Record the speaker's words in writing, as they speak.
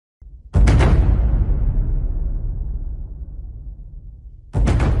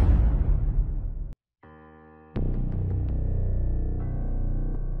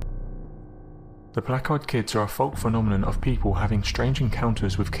The black-eyed kids are a folk phenomenon of people having strange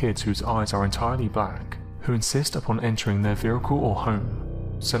encounters with kids whose eyes are entirely black, who insist upon entering their vehicle or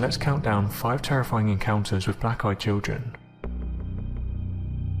home. So let's count down 5 terrifying encounters with black-eyed children.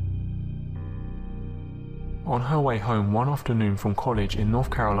 On her way home one afternoon from college in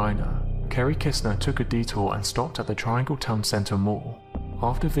North Carolina, Kerry Kistner took a detour and stopped at the Triangle Town Center Mall.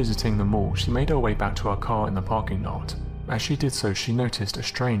 After visiting the mall, she made her way back to her car in the parking lot. As she did so, she noticed a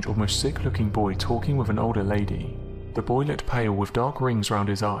strange, almost sick-looking boy talking with an older lady. The boy looked pale with dark rings round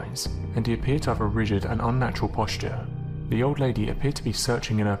his eyes, and he appeared to have a rigid and unnatural posture. The old lady appeared to be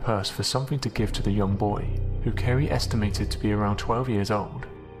searching in her purse for something to give to the young boy, who Kerry estimated to be around 12 years old.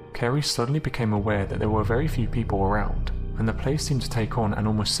 Kerry suddenly became aware that there were very few people around, and the place seemed to take on an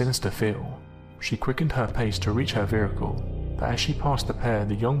almost sinister feel. She quickened her pace to reach her vehicle, but as she passed the pair,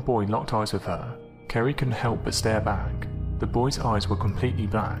 the young boy locked eyes with her. Kerry couldn't help but stare back. The boy's eyes were completely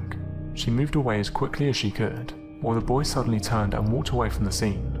black. She moved away as quickly as she could, while the boy suddenly turned and walked away from the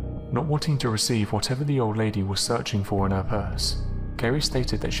scene, not wanting to receive whatever the old lady was searching for in her purse. Kerry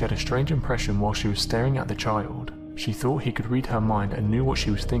stated that she had a strange impression while she was staring at the child. She thought he could read her mind and knew what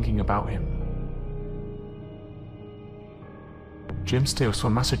she was thinking about him. Jim Steels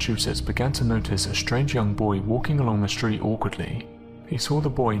from Massachusetts began to notice a strange young boy walking along the street awkwardly. He saw the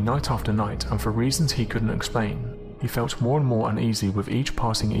boy night after night, and for reasons he couldn't explain, he felt more and more uneasy with each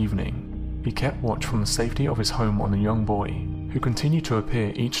passing evening. He kept watch from the safety of his home on the young boy, who continued to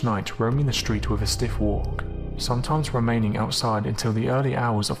appear each night roaming the street with a stiff walk, sometimes remaining outside until the early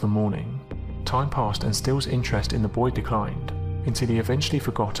hours of the morning. Time passed and Steele's interest in the boy declined, until he eventually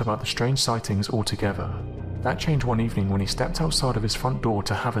forgot about the strange sightings altogether. That changed one evening when he stepped outside of his front door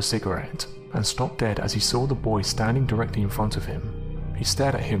to have a cigarette, and stopped dead as he saw the boy standing directly in front of him. He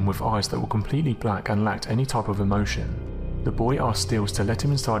stared at him with eyes that were completely black and lacked any type of emotion. The boy asked Steels to let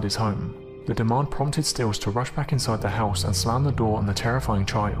him inside his home. The demand prompted Steels to rush back inside the house and slam the door on the terrifying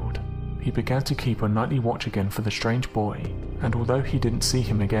child. He began to keep a nightly watch again for the strange boy, and although he didn't see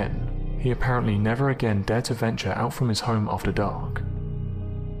him again, he apparently never again dared to venture out from his home after dark.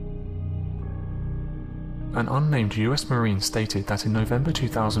 An unnamed US Marine stated that in November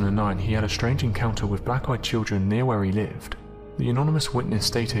 2009 he had a strange encounter with black-eyed children near where he lived. The anonymous witness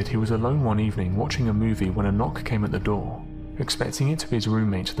stated he was alone one evening watching a movie when a knock came at the door. Expecting it to be his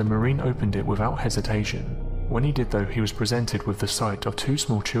roommate, the Marine opened it without hesitation. When he did though, he was presented with the sight of 2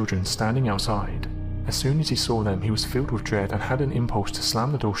 small children standing outside. As soon as he saw them, he was filled with dread and had an impulse to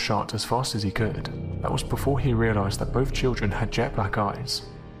slam the door shut as fast as he could. That was before he realized that both children had jet black eyes.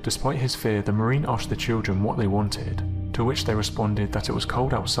 Despite his fear, the Marine asked the children what they wanted, to which they responded that it was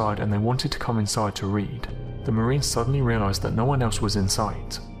cold outside and they wanted to come inside to read. The Marine suddenly realized that no one else was in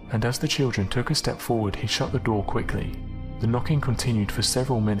sight, and as the children took a step forward, he shut the door quickly. The knocking continued for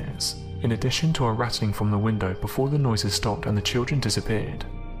several minutes, in addition to a rattling from the window before the noises stopped and the children disappeared.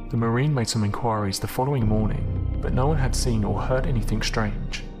 The Marine made some inquiries the following morning, but no one had seen or heard anything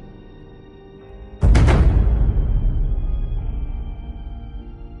strange.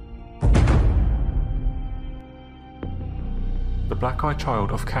 The black-eyed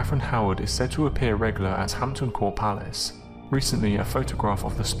child of Catherine Howard is said to appear regular at Hampton Court Palace. Recently, a photograph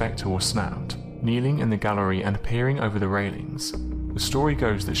of the spectre was snapped, kneeling in the gallery and peering over the railings. The story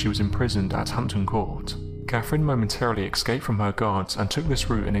goes that she was imprisoned at Hampton Court. Catherine momentarily escaped from her guards and took this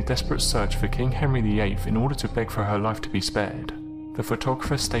route in a desperate search for King Henry VIII in order to beg for her life to be spared. The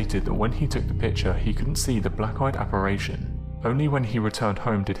photographer stated that when he took the picture, he couldn't see the black-eyed apparition. Only when he returned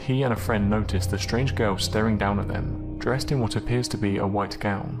home did he and a friend notice the strange girl staring down at them, dressed in what appears to be a white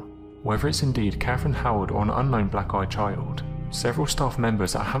gown. Whether it's indeed Catherine Howard or an unknown black-eyed child, several staff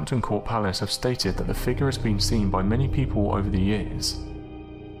members at Hampton Court Palace have stated that the figure has been seen by many people over the years.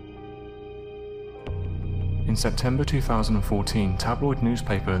 In September 2014, tabloid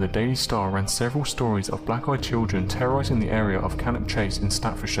newspaper The Daily Star ran several stories of black-eyed children terrorising the area of Cannock Chase in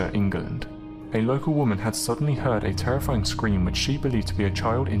Staffordshire, England. A local woman had suddenly heard a terrifying scream which she believed to be a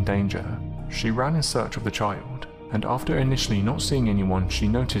child in danger. She ran in search of the child, and after initially not seeing anyone, she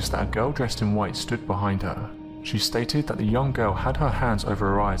noticed that a girl dressed in white stood behind her. She stated that the young girl had her hands over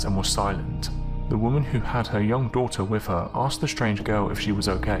her eyes and was silent. The woman who had her young daughter with her asked the strange girl if she was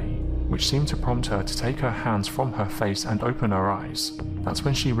okay, which seemed to prompt her to take her hands from her face and open her eyes. That's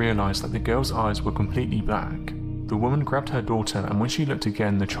when she realized that the girl's eyes were completely black. The woman grabbed her daughter, and when she looked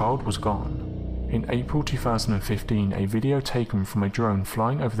again, the child was gone. In April 2015, a video taken from a drone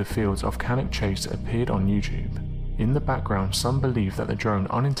flying over the fields of Cannock Chase appeared on YouTube. In the background, some believe that the drone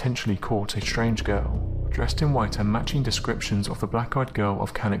unintentionally caught a strange girl, dressed in white and matching descriptions of the black-eyed girl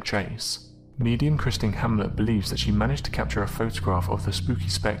of Cannock Chase. Medium Christine Hamlet believes that she managed to capture a photograph of the spooky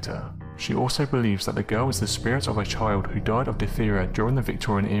spectre. She also believes that the girl is the spirit of a child who died of diphtheria during the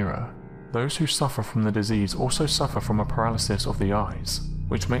Victorian era. Those who suffer from the disease also suffer from a paralysis of the eyes,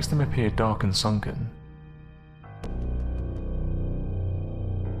 which makes them appear dark and sunken.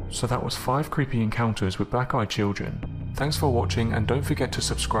 So that was 5 creepy encounters with black-eyed children. Thanks for watching, and don't forget to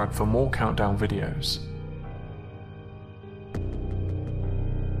subscribe for more countdown videos.